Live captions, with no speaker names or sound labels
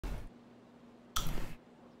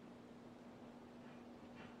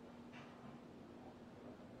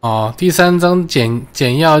哦，第3章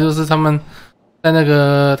简要就是他们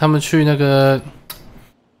在他们去那个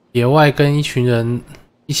野外跟一群人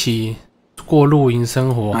一起过露营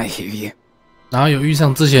生活，然后有遇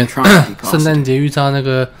上之前圣诞节遇到那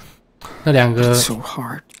2个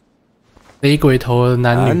雷鬼头的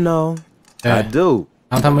男女，对，然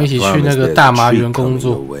后他们一起去那个大麻园工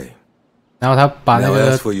作，然后他把那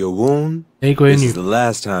个雷鬼女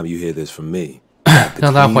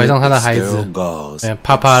让他怀上他的孩子，对，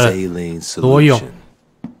啪啪的裸泳，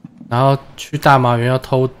然后去大麻园要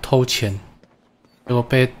偷钱，结果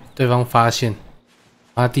被对方发现，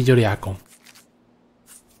他弟就俩拱，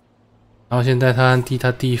然后现在他和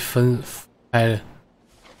他弟分开了。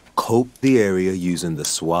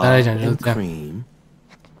大概讲就是这样。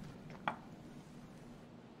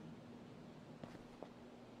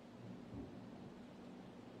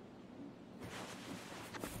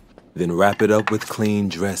Then wrap it up with clean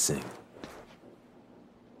dressing.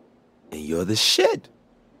 And you're the shit.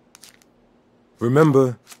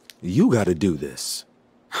 Remember, you gotta do this.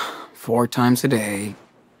 4 times a day.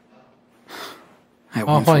 I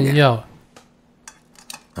won't forget.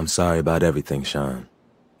 I'm sorry about everything, Sean.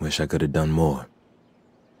 Wish I could have done more.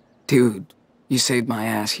 Dude, you saved my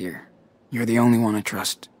ass here. You're the only one I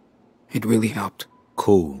trust. It really helped.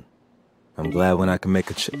 Cool. I'm glad when I can make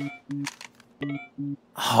a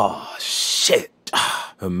Oh, shit.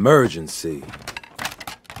 Emergency.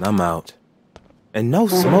 I'm out. And no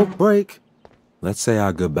smoke break? Let's say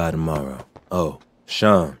our goodbye tomorrow. Oh,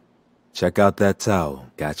 Sean, check out that towel.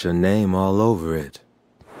 Got your name all over it.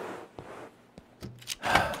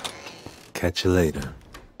 Catch you later.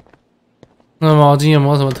 那毛巾有没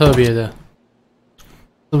有什么特别的？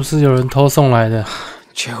是不是有人偷送来的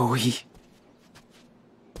 ？Joey.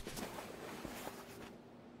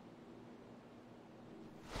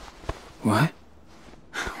 What?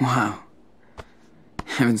 Wow.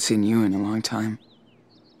 Haven't seen you in a long time.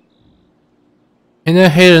 那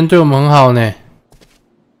黑人对我们很好呢。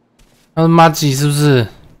他是麻吉是不是？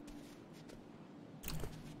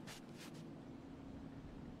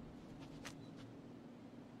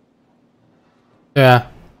对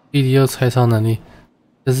啊，弟弟有拆超能力，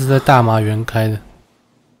这是在大麻园开的。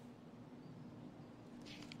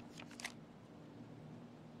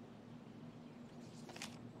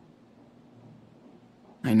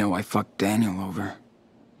I know I fucked Daniel over.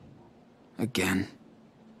 Again.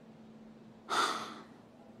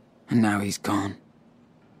 And now he's gone.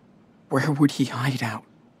 Where would he hide out?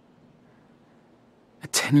 A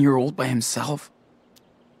 10-year-old by himself?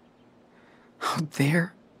 Out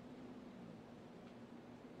there?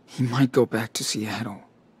 He might go back to Seattle.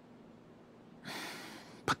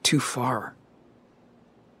 But too far.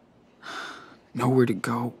 Nowhere to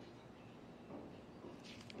go.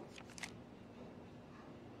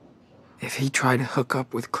 If he tried to hook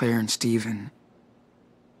up with Claire and Steven,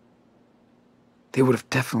 they would have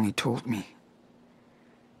definitely told me.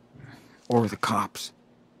 Or the cops.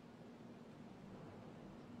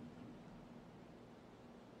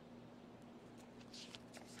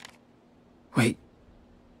 Wait.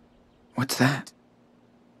 What's that?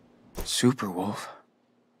 Superwolf.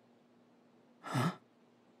 Huh?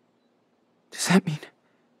 Does that mean...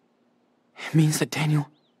 It means that Daniel's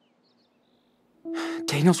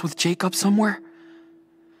with Jacob somewhere?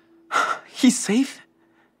 He's safe?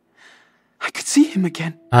 I could see him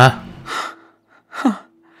again. 啊？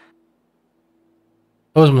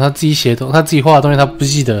为什么他自己写的他自己画的东西他不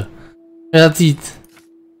记得？因为他自己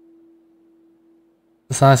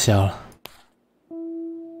傻小了。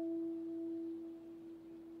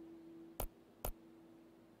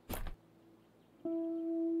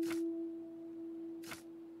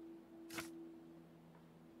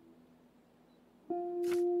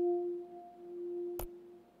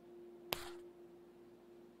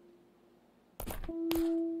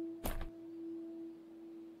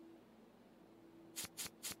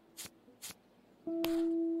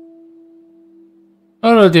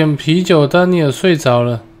喝了点啤酒，丹尼尔睡着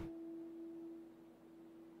了。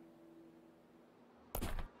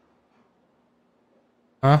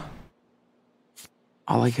啊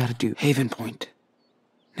All I gotta do, Haven Point,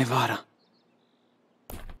 Nevada.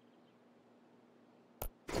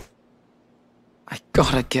 I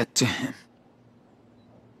gotta get to him.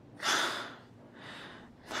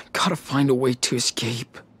 I gotta find a way to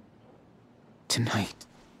escape. Tonight.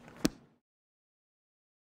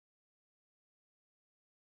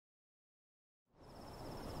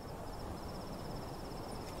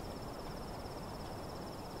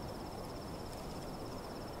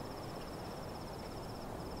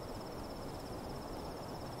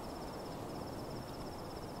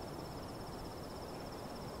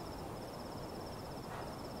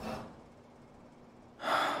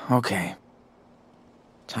 Okay.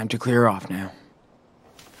 Time to clear off now.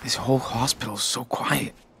 This whole hospital's so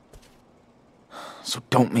quiet. So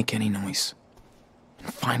don't make any noise.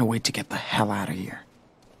 And find a way to get the hell out of here.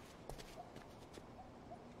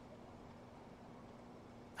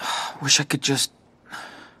 Wish I could just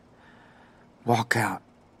walk out.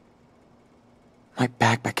 My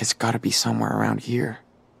backpack has got to be somewhere around here.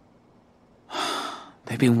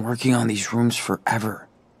 They've been working on these rooms forever.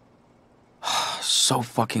 So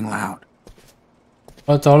fucking loud.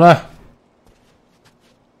 我走了。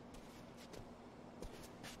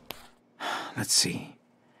Let's see.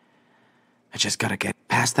 I just gotta get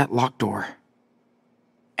past that locked door.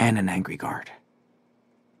 And an angry guard.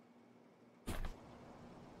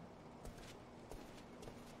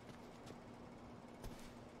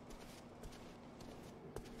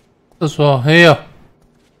 厕所还有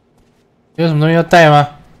什么东西要带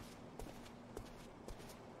吗？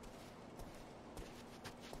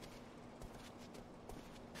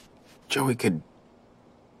 Joey could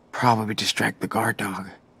probably distract the guard dog.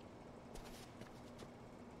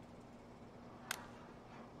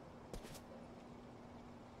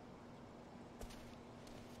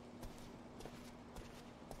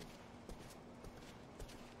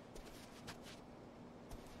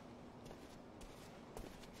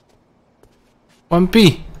 One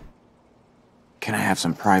B. Can I have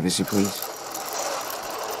some privacy, please?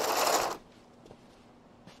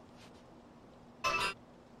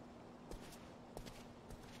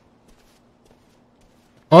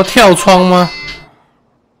 Oh, 跳窗吗？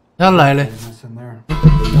要来嘞。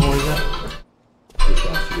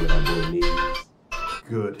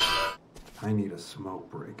 Good. I need a smoke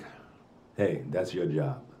break. Hey, that's your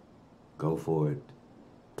job. Go for it.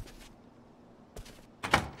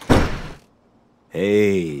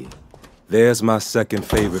 Hey, there's my second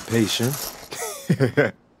favorite patient.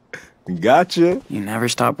 Gotcha. You never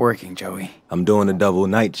stop working, Joey. I'm doing a double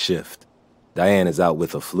night shift. Diane is out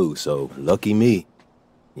with a flu, so lucky me.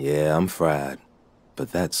 Yeah, I'm fried.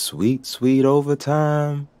 But that sweet, sweet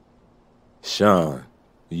overtime. Sean,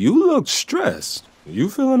 you look stressed. You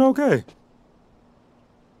feeling okay?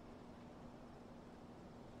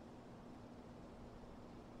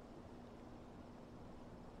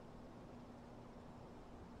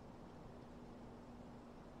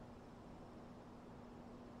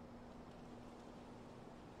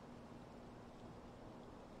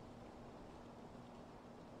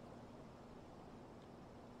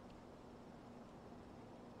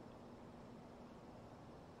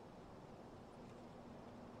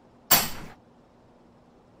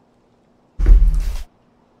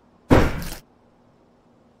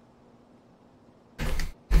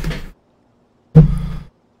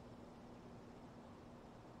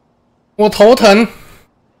我头疼。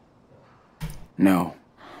 No.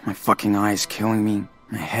 My fucking eye is killing me.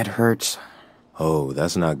 My head hurts. Oh,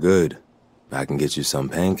 that's not good. I can get you some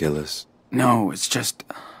painkillers. No, it's just...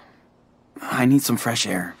 I need some fresh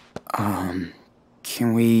air.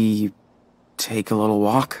 Can we take a little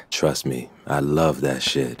walk? Trust me, I love that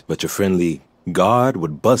shit. But your friendly guard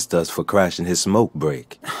would bust us for crashing his smoke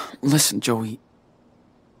break. Listen, Joey.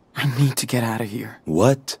 I need to get out of here.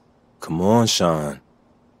 What? Come on, Sean.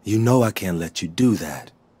 You know I can't let you do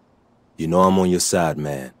that. You know I'm on your side,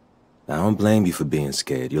 man. I don't blame you for being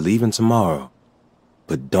scared. You're leaving tomorrow.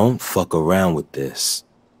 But don't fuck around with this.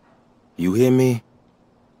 You hear me?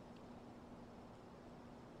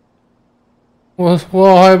 我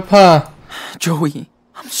好害怕。 Joey,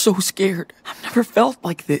 I'm so scared. I've never felt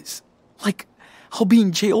like this. Like, I'll be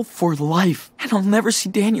in jail for life, and I'll never see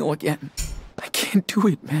Daniel again. I can't do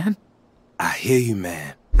it, man. I hear you,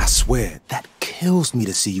 man. I swear, that kills me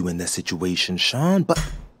to see you in that situation, Sean, but...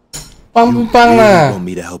 帮不帮 You 啊？ really want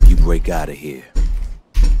me to help you break out of here.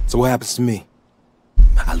 So what happens to me?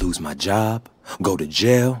 I lose my job, go to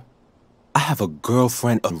jail. I have a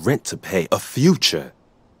girlfriend, a rent to pay, a future.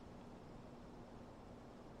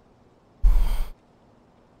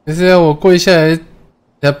 你是要我跪下来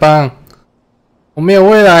才帮？我没有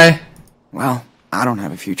未来。 Well, I don't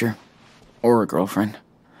have a future. Or a girlfriend.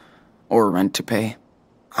 Or a rent to pay.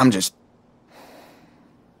 I'm just...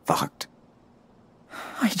 fucked.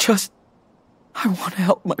 I want to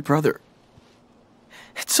help my brother.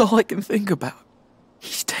 It's all I can think about.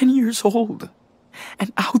 He's 10 years old.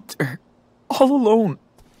 And out there. All alone.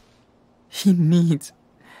 He needs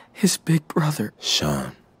his big brother.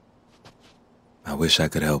 Sean, I wish I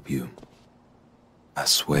could help you. I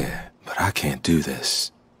swear, but I can't do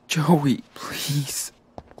this. Joey, please.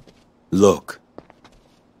 Look,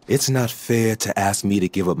 it's not fair to ask me to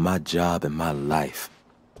give up my job and my life.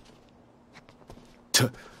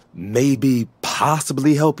 To maybe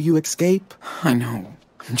possibly help you escape? I know.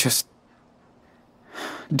 I'm just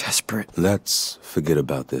desperate. Let's forget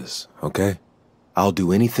about this, okay? I'll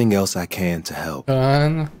do anything else I can to help.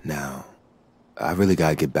 Now, I really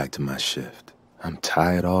gotta get back to my shift. I'm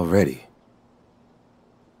tired already.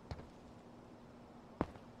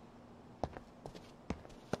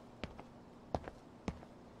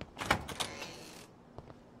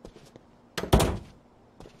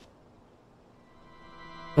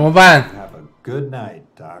 Have a good night,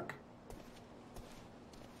 Doc.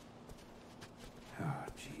 Oh,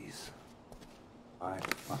 jeez. I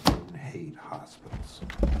fucking hate hospitals.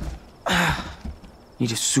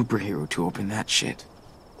 Need a superhero to open that shit.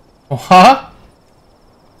 Huh?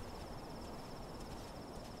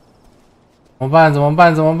 怎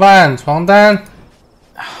么办？床单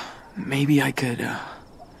Maybe I could,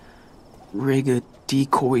 rig a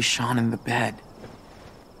decoy Sean in the bed.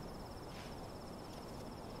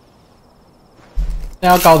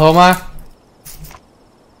 要搞头吗？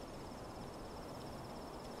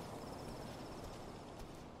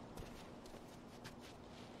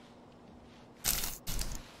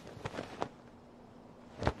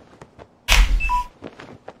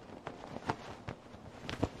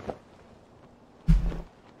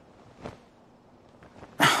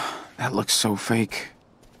 That looks so fake.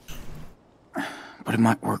 But it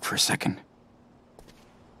might work for a second.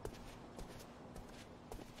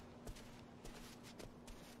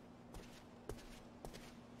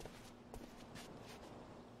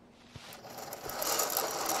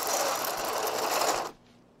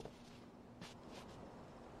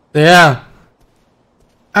怎样？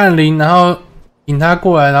按铃，然后引他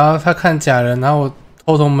过来，然后他看假人，然后我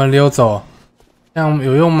偷从门溜走，这样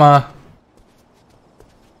有用吗？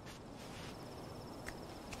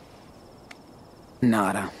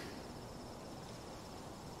 Nada.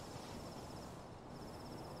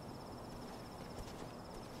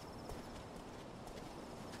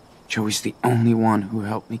 Joey's the only one who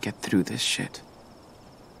helped me get through this shit.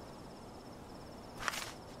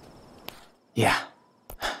 Yeah.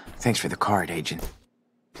 Thanks for the card, Agent.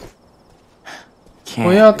 Can't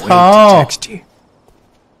wait to text you.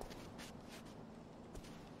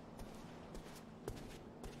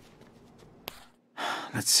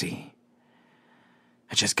 Let's see.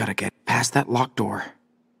 I just gotta get past that locked door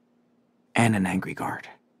and an angry guard.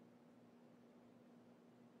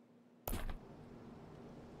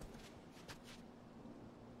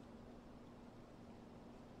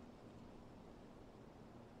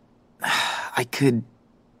 I could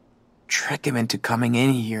trick him into coming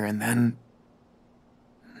in here and then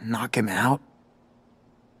knock him out.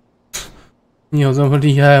 你有这么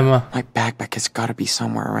厉害吗？ My backpack has gotta be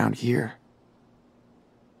somewhere around here.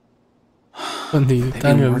 问题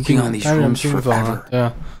单人病房啊，对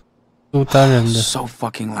啊，住单人的。So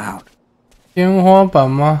fucking loud. 天花板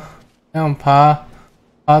吗？这样爬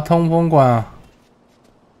通风管啊！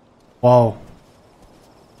哇哦！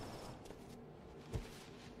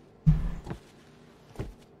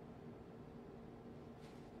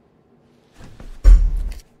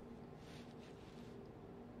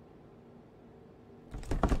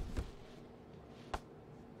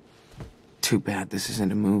 Too bad this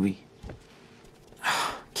isn't a movie.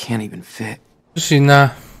 Can't even fit. 不行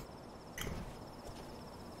啊！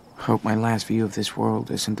 Hope my last view of this world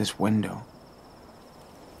isn't this window.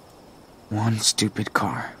 One stupid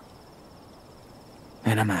car.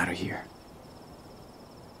 And I'm out of here.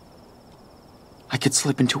 I could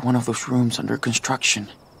slip into one of those rooms under construction.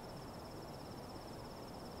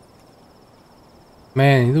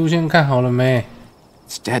 妹，你路线看好了没？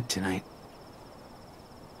 It's dead tonight.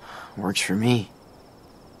 Works for me.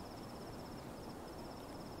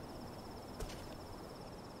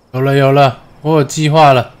 有了，我有计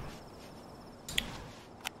划了。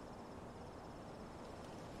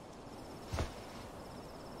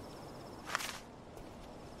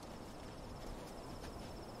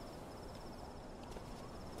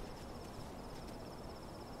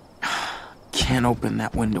Can't open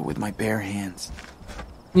that window with my bare hands.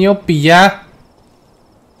 你有笔呀？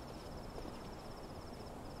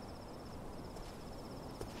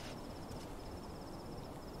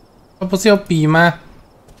 他不是有笔吗？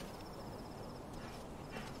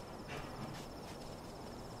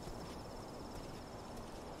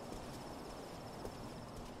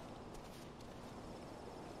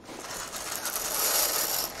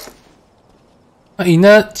那赢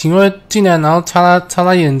的警卫进来，然后插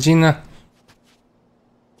他眼睛呢？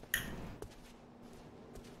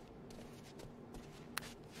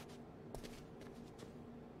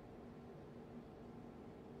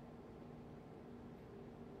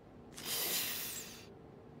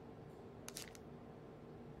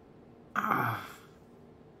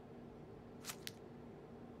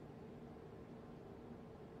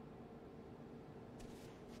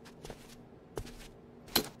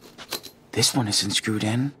 This one isn't screwed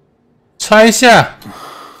in. 拆一下。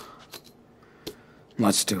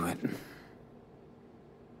Let's do it.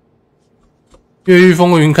 越狱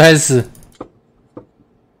风云开始。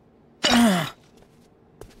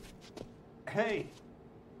Hey,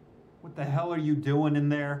 what the hell are you doing in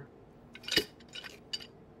there?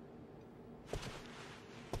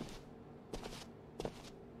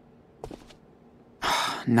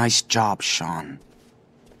 Nice job, Sean.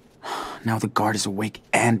 Now the guard is awake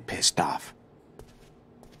and pissed off.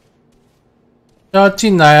 要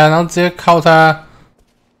进来啊，然后直接敲他。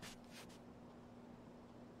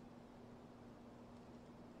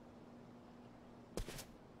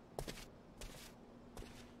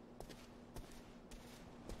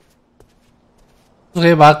就可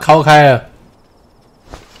以把它敲开了。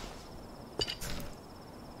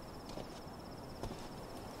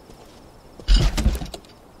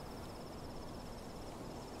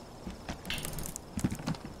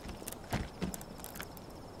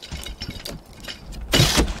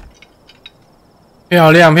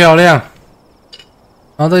漂亮漂亮，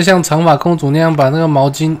然后再像长发公主那样把那个毛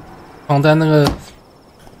巾绑在那个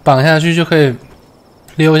绑下去，就可以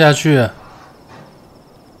溜下去了。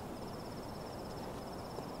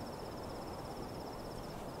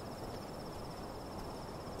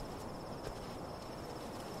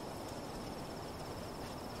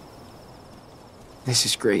This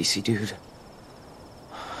is Gracie, dude.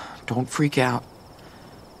 Don't freak out.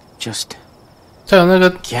 Just 再有那个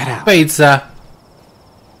get out. 被子啊。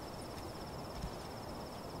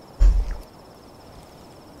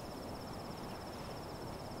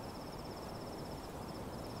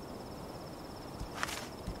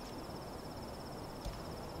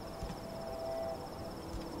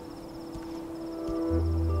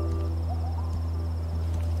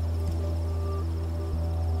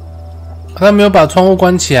他没有把窗户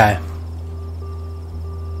关起来。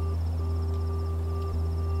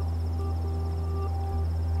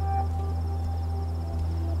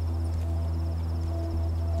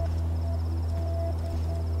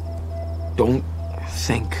Don't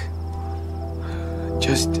think.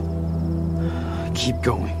 Just keep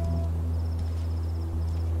going.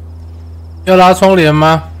 要拉窗帘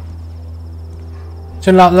吗？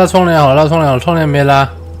先拉窗帘好了，拉窗帘好了，窗帘没拉，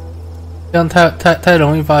这样太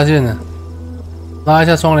容易发现了。拉一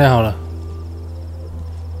下窗帘好了。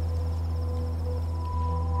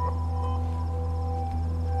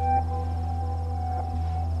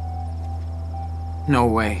No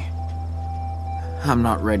way. I'm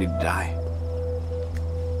not ready to die.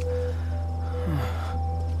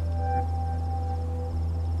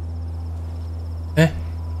 哎，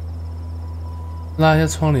拉一下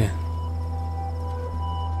窗帘。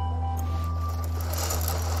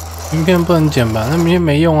名片不能剪吧？那名片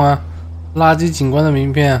没用啊。垃圾警官的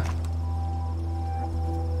名片啊。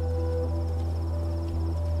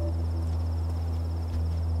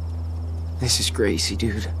This is Gracie,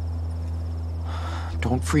 dude.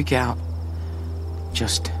 Don't freak out.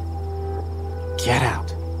 Just get out.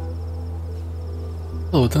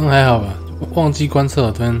 厕所灯还好吧？忘记关厕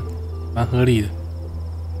所灯，蛮合理的。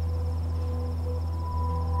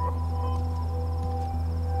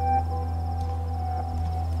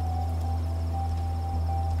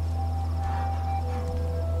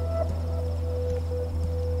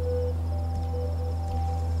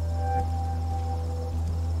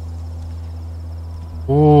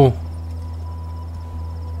哦，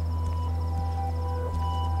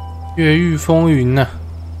越狱风云呐、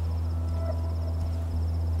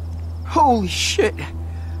Holy shit.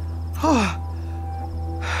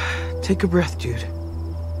 Take a breath, dude.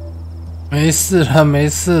 没事了，没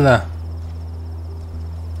事了。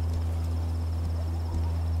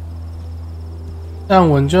站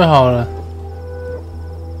稳就好了。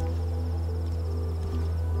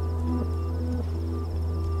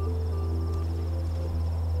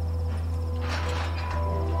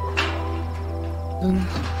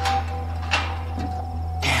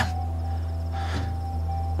Damn.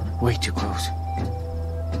 Way too close.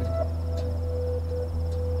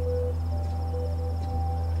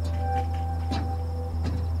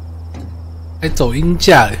 还走鹰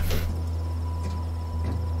架嘞。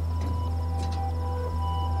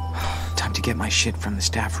Time to get my shit from the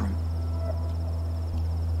staff room.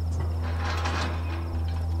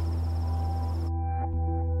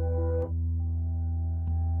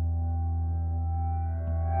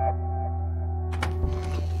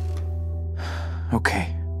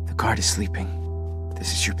 Okay, the guard is sleeping.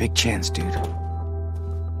 This is your big chance, dude.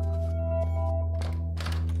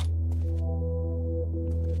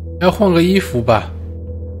 要换个衣服吧。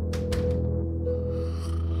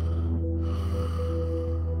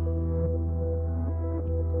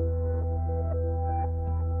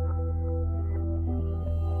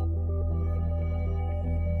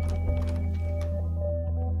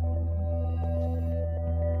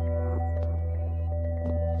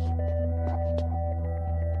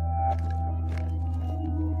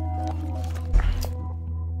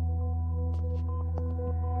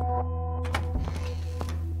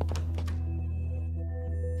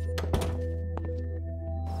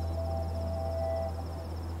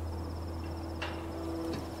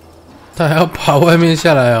他还要爬外面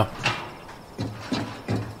下来哦。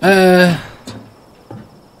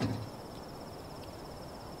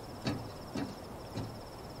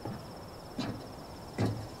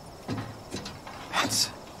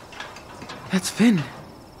That's Finn.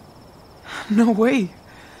 No way.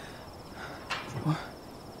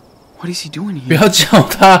 What is he doing here? 不要叫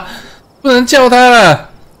他，不能叫他了。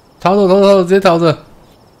逃走，直接逃着。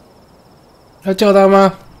要叫他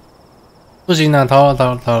吗？不行啊，逃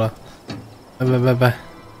了。拜。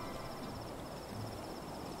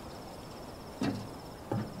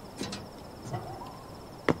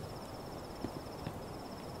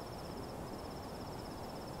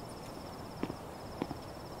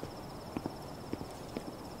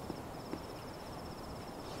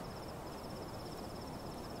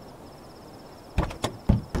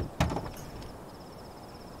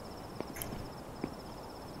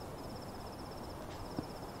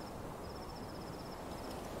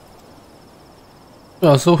最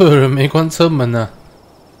好是会有人没关车门啊，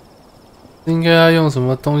应该要用什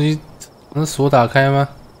么东西能锁打开吗？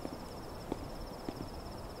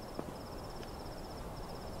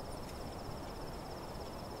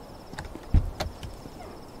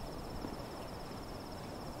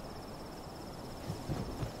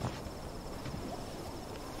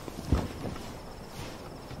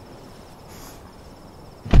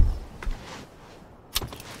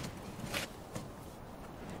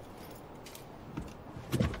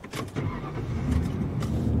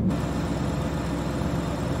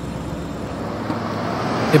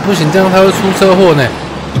不行，这样他会出车祸呢。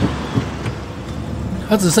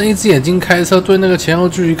他只剩一只眼睛开车，对那个前后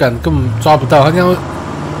距离感根本抓不到，他这样会，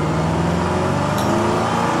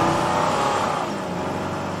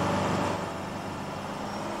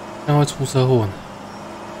这样会出车祸呢。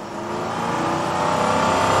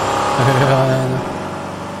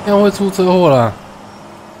这样会出车祸啦。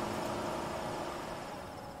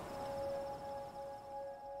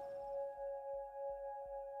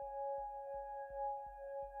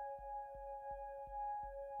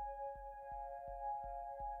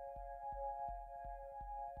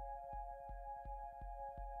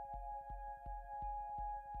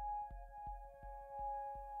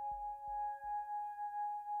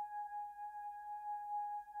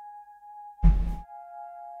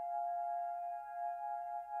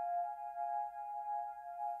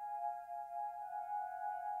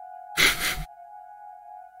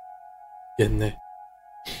天呢！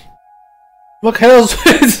我开到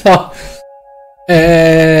睡着，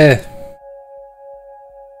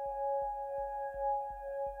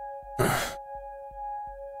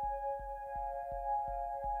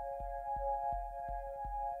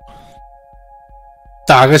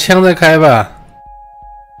打个枪再开吧。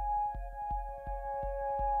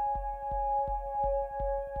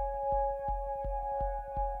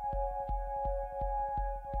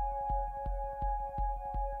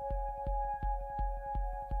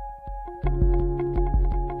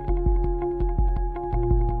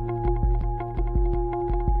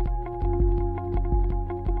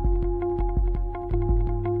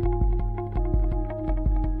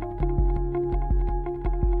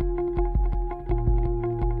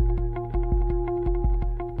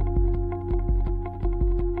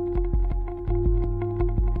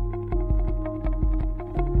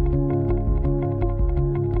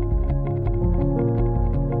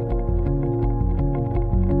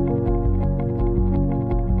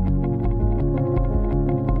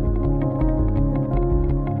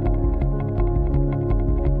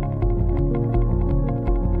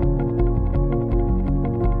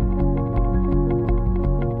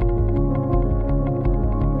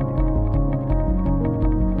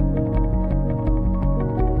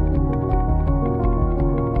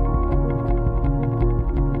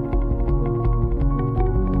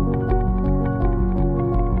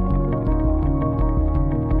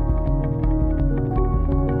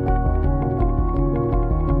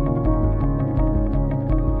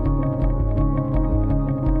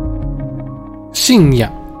信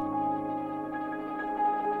仰。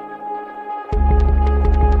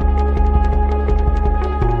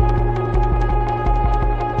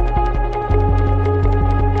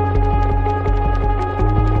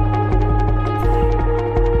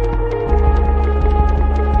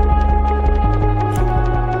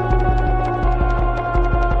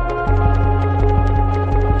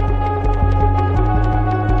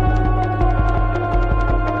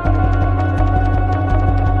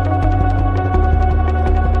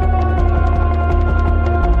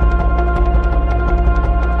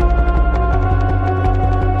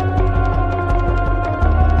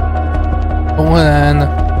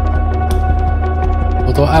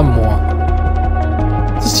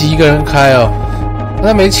个人开哦，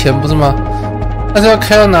那没钱不是吗？但是要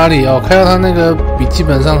开到哪里哦？开到他那个笔记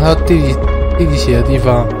本上，他弟弟写的地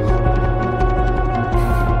方。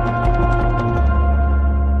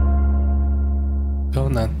高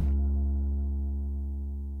难，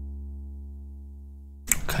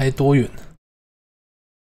开多远？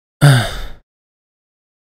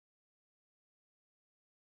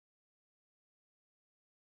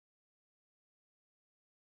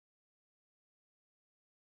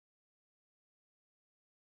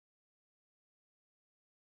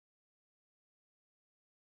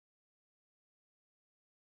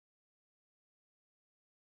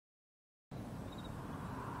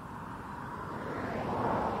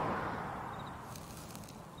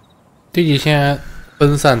弟弟现在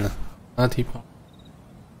分散了，拿提跑。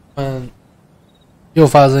又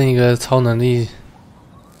发生一个超能力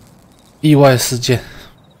意外事件，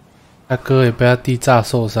他哥也被他弟炸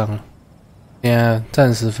受伤了。现在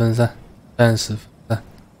暂时分散，暂时分散。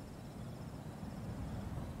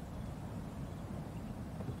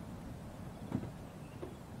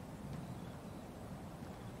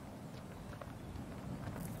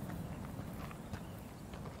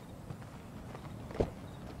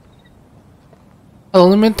他从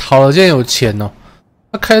那边逃了，竟然有钱哦！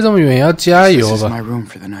他开这么远也要加油吧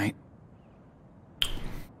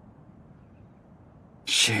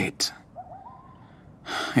 ？Shit,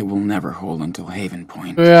 it will never hold until Haven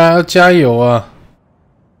Point. 对啊，要加油啊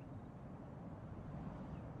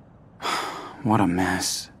 ！What a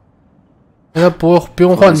mess. 那不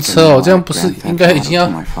用换车哦，这样不是应该已经要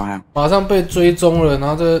马上被追踪了，然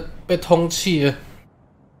后这被通缉了。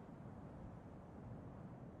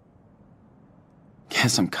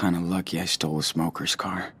Guess I'm kind of lucky I stole a smoker's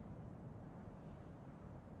car.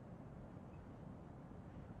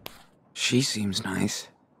 She seems nice.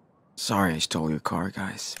 Sorry I stole your car,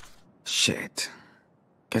 guys. Shit.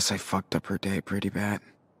 Guess I fucked up her day pretty bad.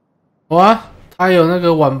 哇，他有那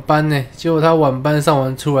个晚班呢，结果他晚班上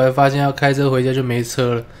完出来，发现要开车回家就没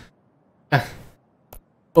车了。看，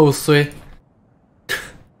够衰。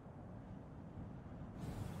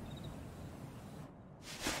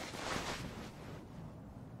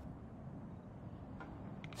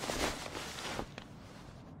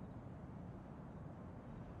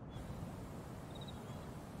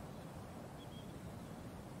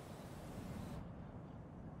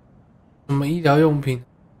什么医疗用品？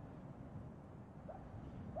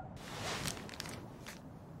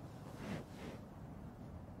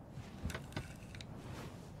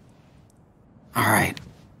 All right.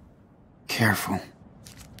 Careful.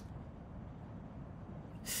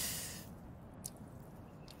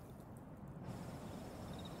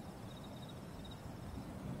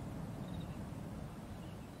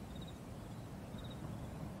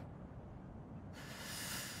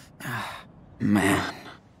 Man,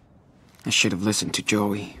 I should have listened to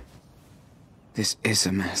Joey. This is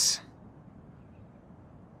a mess.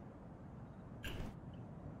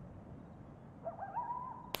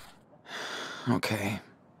 Okay.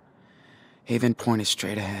 Haven Point is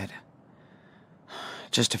straight ahead.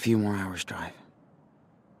 Just a few more hours drive.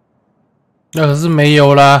 那可是没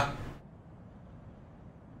有啦。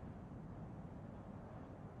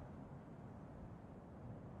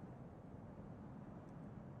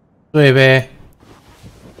对呗。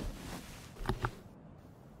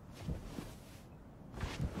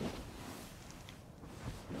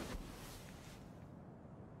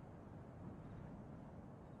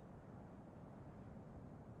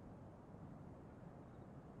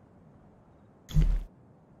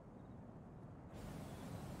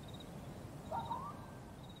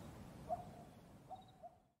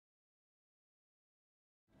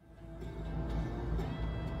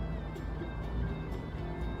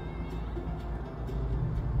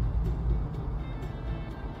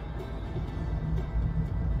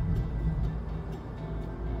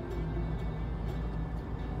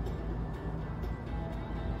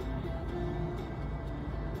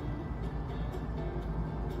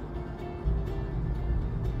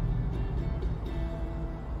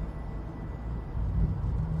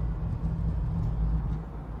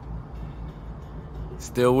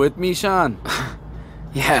Still with me, Sean?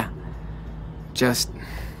 Yeah. Just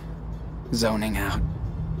zoning out.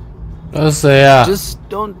 那是谁啊？ Just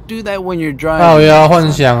don't do that when you're driving. 靠腰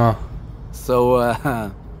幻想啊！ So,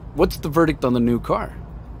 what's the verdict on the new car?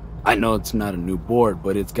 I know it's not a new board,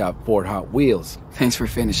 but it's got 4 Hot Wheels. Thanks for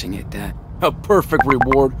finishing it, Dad. A perfect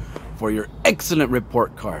reward for your excellent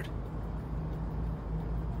report card.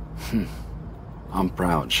 I'm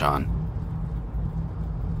proud, Sean.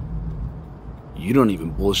 You don't even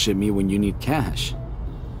bullshit me when you need cash.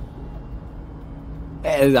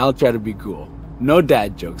 And I'll try to be cool. No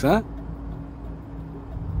dad jokes, huh?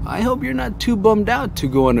 I hope you're not too bummed out to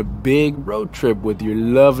go on a big road trip with your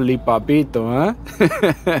lovely papito,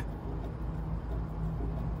 huh?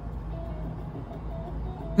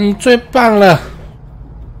 你最棒了。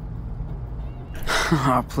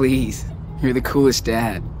 Oh, please. You're the coolest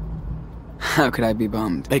dad. How could I be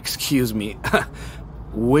bummed? Excuse me.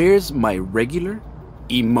 Where's my regular,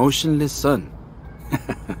 emotionless son?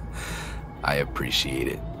 I appreciate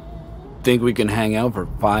it. Think we can hang out for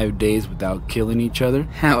 5 days without killing each other?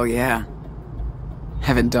 Hell yeah.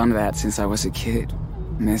 Haven't done that since I was a kid.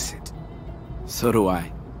 Miss it. So do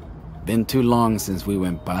I. Been too long since we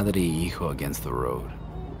went padre y hijo against the road.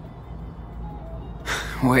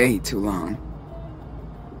 Way too long.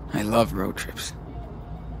 I love road trips.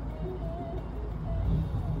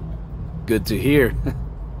 Good to hear.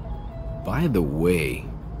 By the way,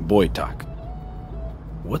 boy talk.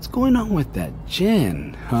 What's going on with that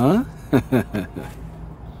Jen, huh?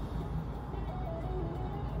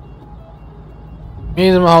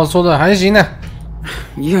 没什么好说的，还行呢。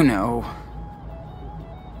 You know.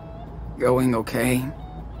 Going okay,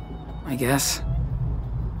 I guess.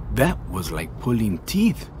 That was like pulling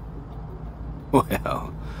teeth.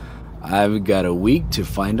 Well, I've got a week to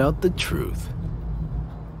find out the truth.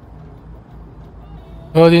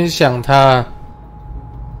 我有点想他。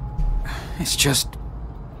 It's just...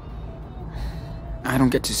 I don't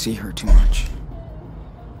get to see her too much.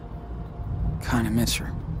 Kinda miss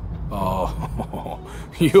her. Oh,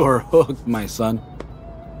 you're hooked, my son.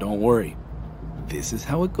 Don't worry. This is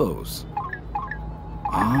how it goes.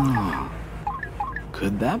 Ah,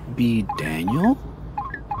 could that be Daniel?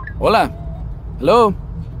 Hola. Hello.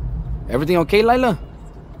 Everything okay, Lila?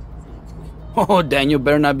 Oh, Daniel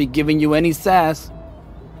better not be giving you any sass.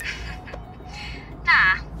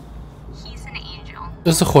 Nah, he's an angel.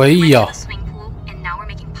 这是回忆哦。 Swimming pool, and now we're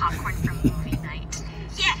making popcorn for movie night.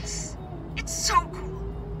 Yes, it's so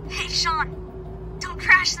cool. Hey, Sean, don't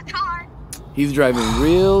crash the car. He's driving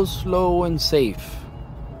real slow and safe,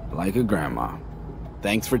 like a grandma.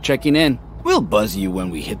 Thanks for checking in. We'll buzz you when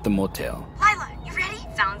we hit the motel. Lila, you ready?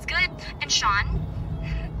 Sounds good. And Sean,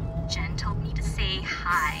 Jen told me to say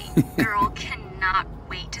hi. Girl cannot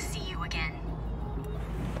wait to see you again.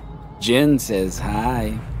 Jen says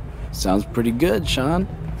hi. Sounds pretty good, Sean.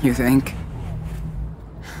 You think?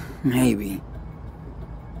 Maybe.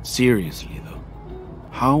 Seriously, though,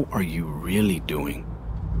 how are you really doing?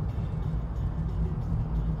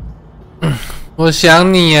 我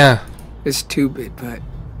想你呀。 It's stupid, but...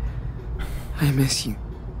 I miss you.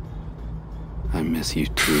 I miss you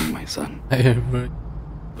too, my son. 哎呀，不是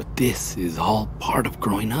But this is all part of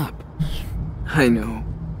growing up. I know.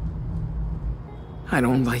 I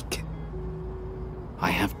don't like it.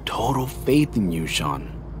 I have total faith in you,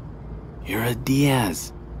 Sean. You're a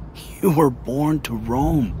Diaz. You were born to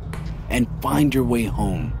roam and find your way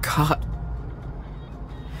home. God.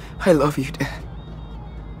 I love you, Dad.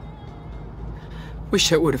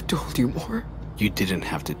 Wish I would have told you more. You didn't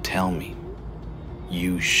have to tell me.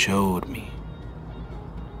 You showed me.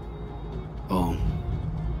 Oh,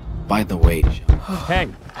 by the way, Hey,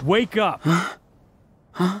 wake up!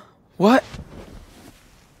 Huh? What?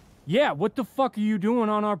 Yeah, what the fuck are you doing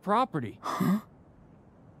on our property?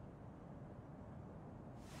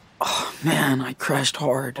 Oh, man, I crashed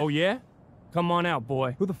hard. Oh yeah? Come on out,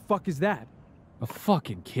 boy. Who the fuck is that? A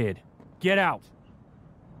fucking kid. Get out.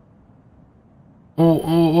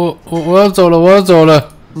 我要走了，我要走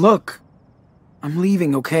了。 Look, I'm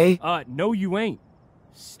leaving, okay? No you ain't.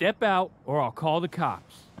 Step out or I'll call the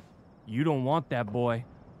cops. You don't want that, boy.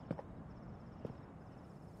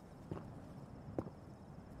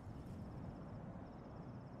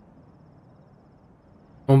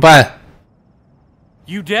 怎么办？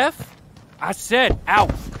 You deaf? I said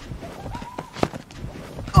out.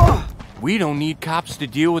 We don't need cops to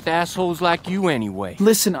deal with assholes like you anyway.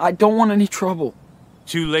 Listen, I don't want any trouble.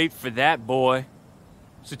 Too late for that, boy.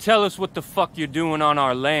 So tell us what the fuck you're doing on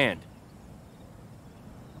our land.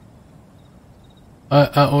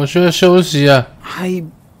 我需要休息啊。 I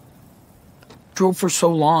drove for so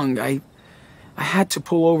long. I had to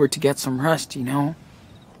pull over to get some rest, you know?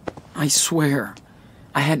 I swear,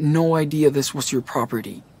 I had no idea this was your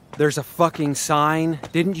property. There's a fucking sign.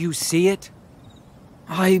 Didn't you see it?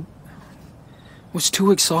 I was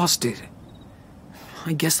too exhausted.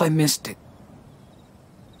 I guess I missed it.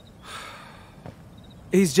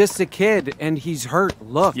 He's just a kid, and he's hurt.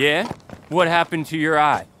 Look. Yeah? What happened to your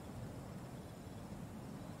eye?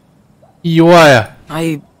 意外啊！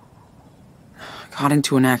 I got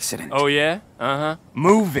into an accident. Oh yeah? Uh-huh.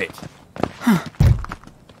 Move it.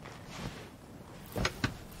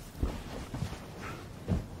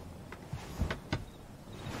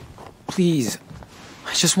 Please.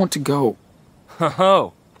 I just want to go.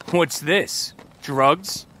 Oh, what's this?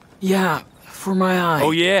 Drugs? Yeah, for my eye.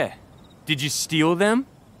 Oh yeah. Did you steal them?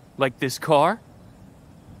 Like this car?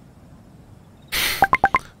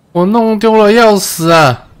 我弄丢了钥匙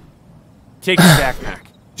啊 Take the backpack.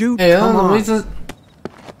 Dude, 哎，他 come 怎么一 on. 直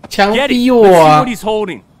强 Get 逼 it. 我 Let's see 啊 what he's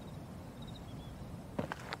holding.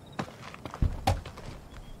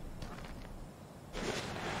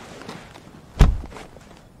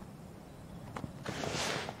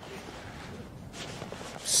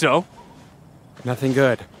 So? Nothing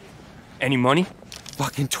good. Any money?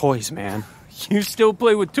 Fucking toys, man. You still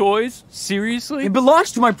play with toys? Seriously? It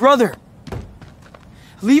belongs to my brother.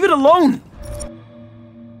 Leave it alone.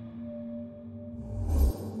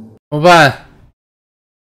 怎么办？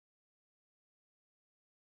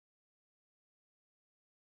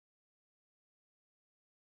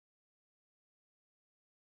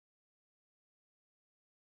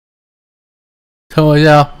等我一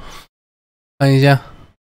下啊，看一下。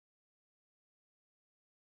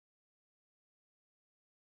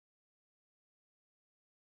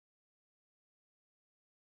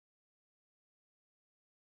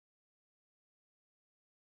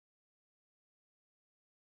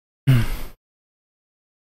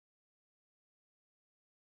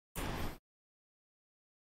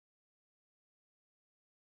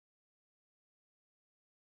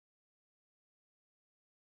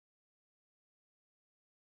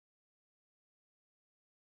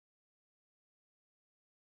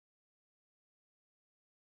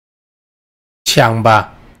抢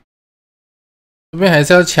吧，这边还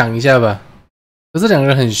是要抢一下吧。可是两个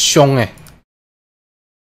人很凶哎、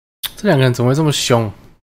这两个人怎么会这么凶？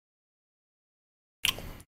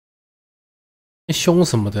凶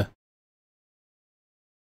什么的？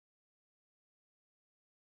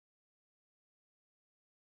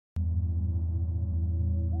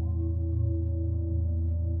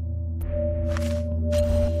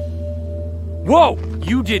 Whoa!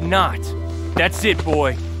 You did not. That's it,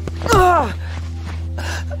 boy.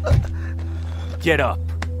 Get up.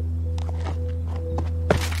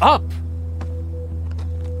 Up!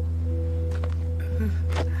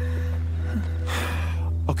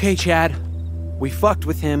 Okay, Chad. We fucked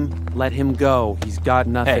with him. Let him go. He's got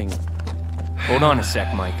nothing. Hey. Hold on a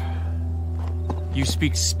sec, Mike. You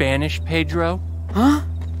speak Spanish, Pedro? Huh?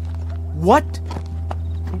 What?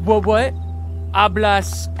 What?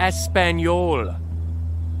 Hablas español.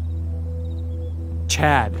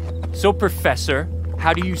 Chad. So, Professor,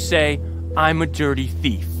 how do you say, I'm a dirty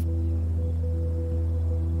thief?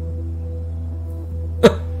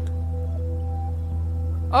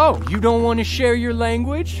 Oh, you don't want to share your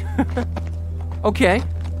language? Okay,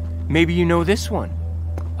 maybe you know this one.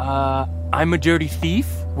 I'm a dirty thief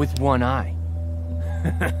with one eye.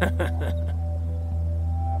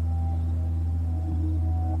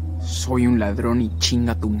 Soy un ladrón y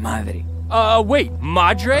chinga tu madre. Wait,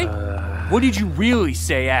 madre? What did you really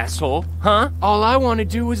say, asshole? Huh? All I want to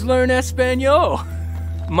do is learn Espanol.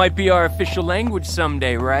 Might be our official language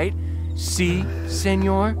someday, right? Si,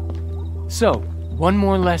 senor? So, one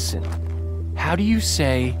more lesson. How do you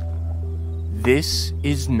say, this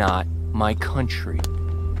is not my country?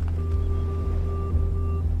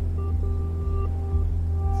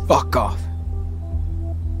 Fuck off.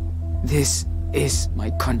 This is my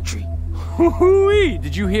country. Hoo-hoo-wee!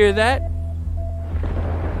 Did you hear that?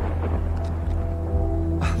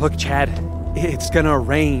 Look, Chad. It's gonna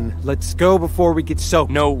rain. Let's go before we get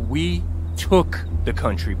soaked. No, we took the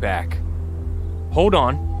country back. Hold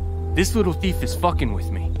on. This little thief is fucking with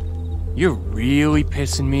me. You're really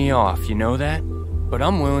pissing me off, you know that? But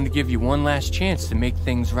I'm willing to give you one last chance to make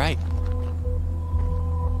things right.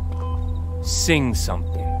 Sing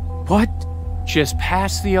something. What? Just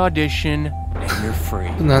pass the audition and you're free.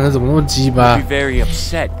 这男的怎么那么鸡巴 I'll be very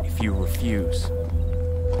upset if you refuse.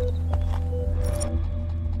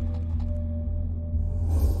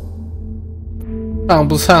 唱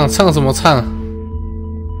不唱？唱什么唱？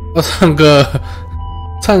要唱歌，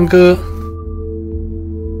唱歌。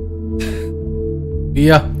不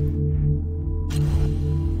要。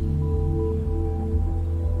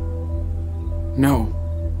 No.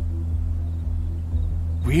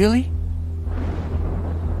 Really?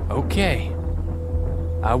 Okay.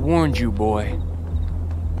 I warned you, boy.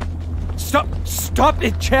 Stop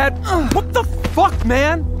it, Chad! What the fuck,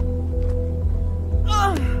 man?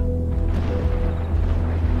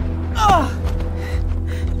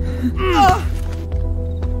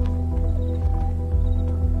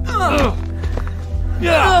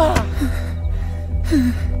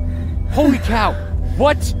 Holy cow!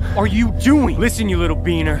 What are you doing? Listen, you little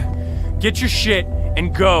beaner. Get your shit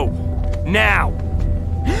and go. Now!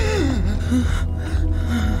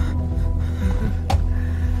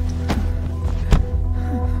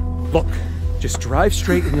 Look, just drive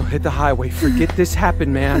straight and you'll hit the highway. Forget this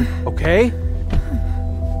happened, man. Okay?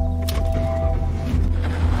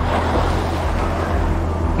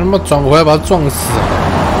 他妈转回来把他撞死啊！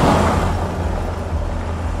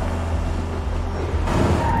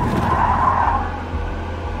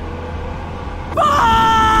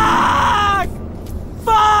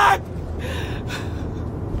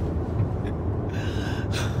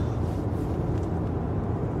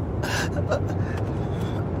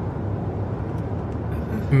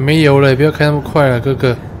 没油了，也不要开那么快了，哥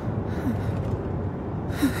哥。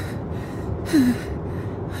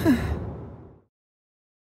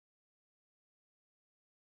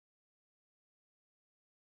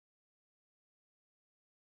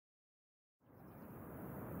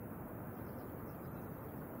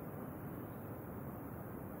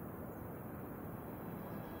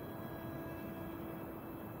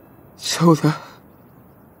So the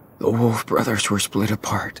Wolf brothers were split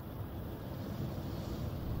apart.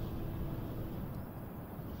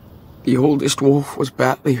 The oldest wolf was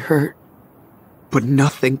badly hurt, but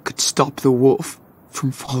nothing could stop the wolf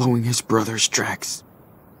from following his brother's tracks.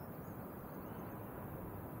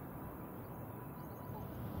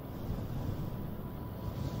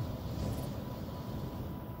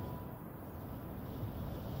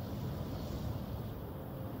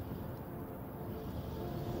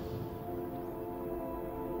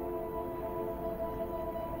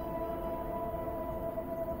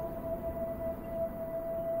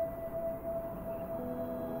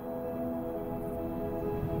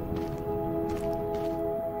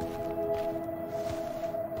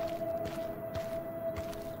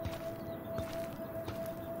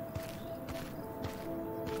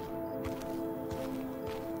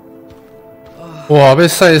哇，被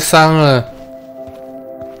晒伤了。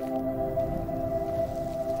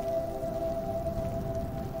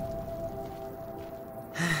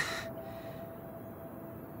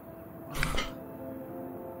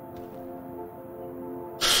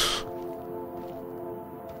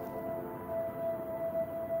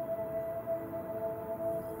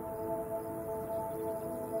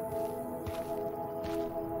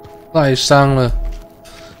晒伤了。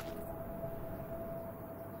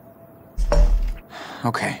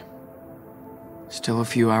 Okay. Still a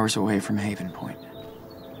few hours away from Haven Point.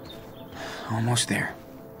 Almost there.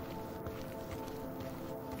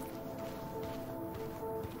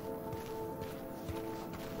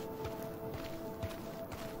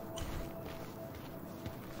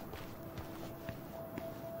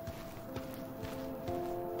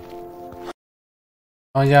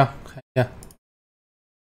看一下，看一下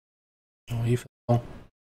，1分钟。